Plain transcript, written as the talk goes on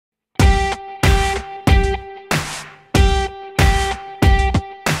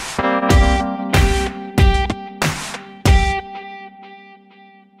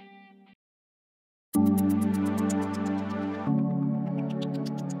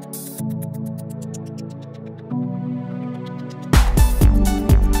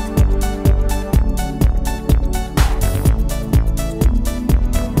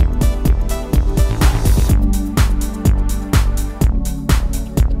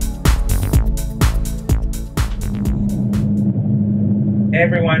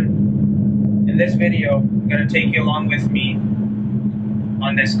everyone, in this video I'm going to take you along with me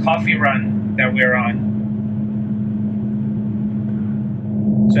on this coffee run that we're on.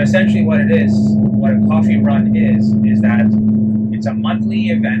 So essentially what it is, what a coffee run is that it's a monthly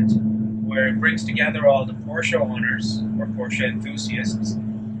event where it brings together all the Porsche owners or Porsche enthusiasts,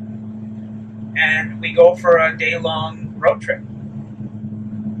 and we go for a day-long road trip.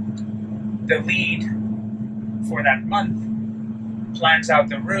 The lead for that month plans out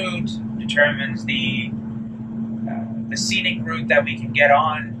the route, determines the scenic route that we can get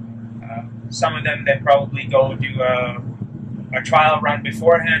on. Some of them, they probably go do a trial run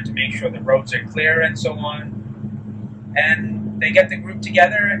beforehand to make sure the roads are clear and so on. And they get the group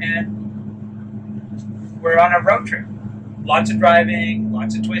together and we're on a road trip. Lots of driving,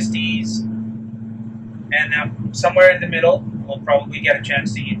 lots of twisties, and somewhere in the middle we'll probably get a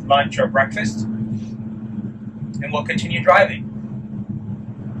chance to eat lunch or breakfast, and we'll continue driving.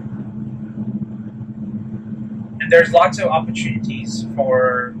 And there's lots of opportunities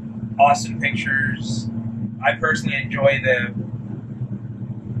for awesome pictures. I personally enjoy the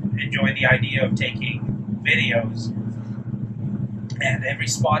idea of taking videos, and every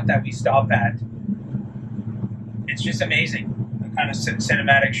spot that we stop at, it's just amazing. The kind of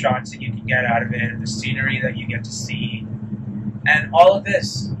cinematic shots that you can get out of it, the scenery that you get to see, and all of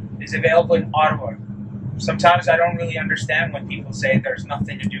this is available in Ottawa. Sometimes I don't really understand when people say there's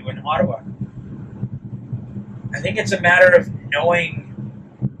nothing to do in Ottawa. I think it's a matter of knowing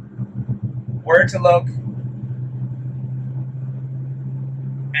where to look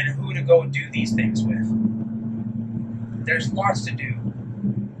and who to go do these things with. There's lots to do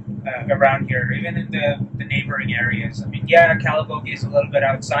around here, even in the neighboring areas. I mean, yeah, Calibogue is a little bit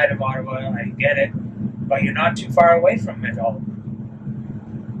outside of Ottawa, I get it, but you're not too far away from it all.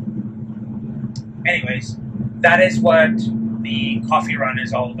 Anyways, that is what the coffee run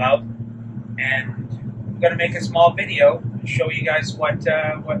is all about, and I'm going to make a small video and show you guys what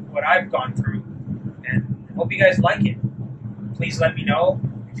I've gone through, and I hope you guys like it. Please let me know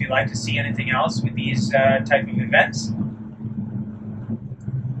if you'd like to see anything else with these type of events.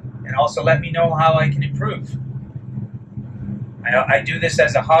 And also let me know how I can improve. I do this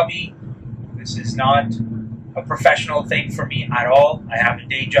as a hobby. This is not a professional thing for me at all. I have a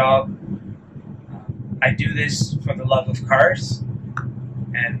day job. I do this for the love of cars,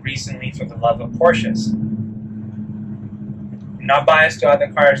 and recently for the love of Porsches. I'm not biased to other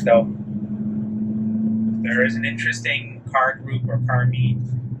cars though. If there is an interesting car group or car meet,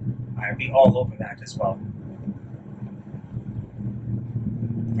 I'd be all over that as well.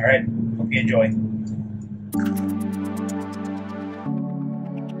 Alright, hope you enjoy.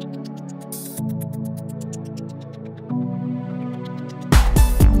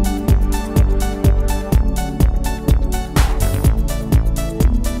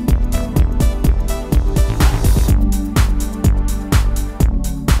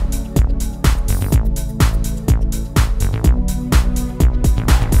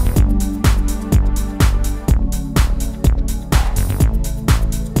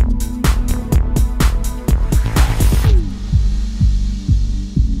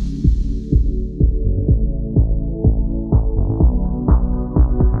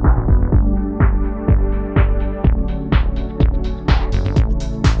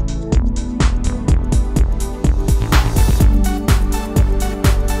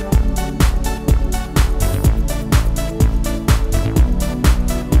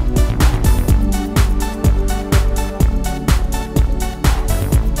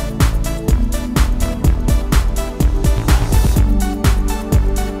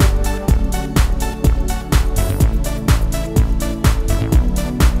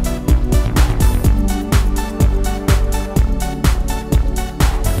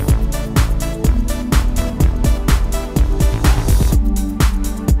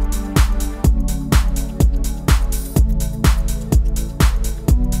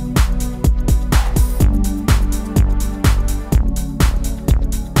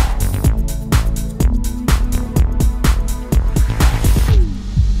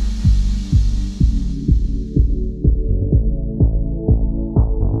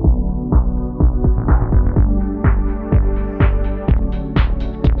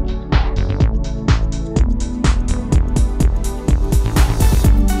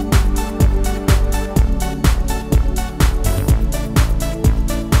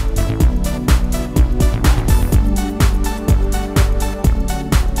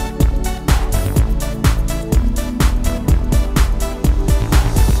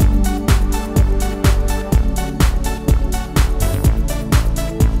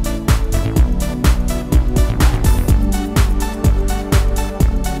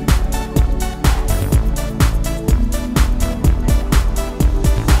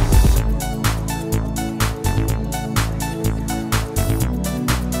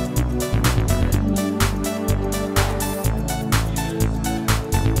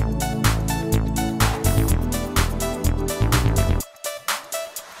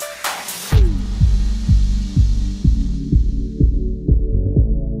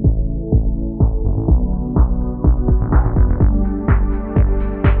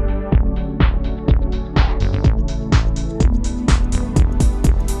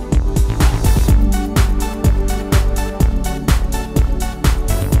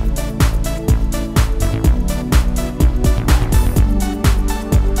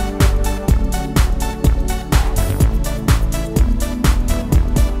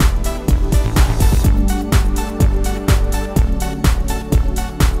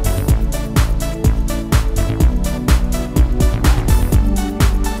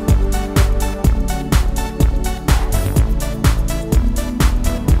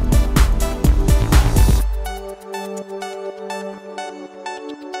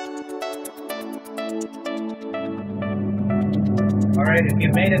 Alright, if you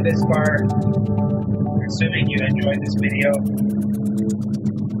made it this far, assuming you enjoyed this video,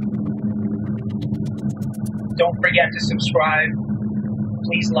 don't forget to subscribe.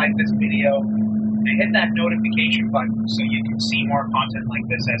 Please like this video and hit that notification button so you can see more content like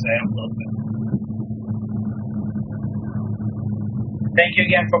this as I upload them. Thank you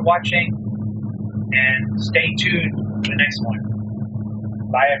again for watching, and stay tuned for the next one.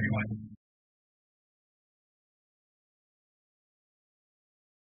 Bye, everyone.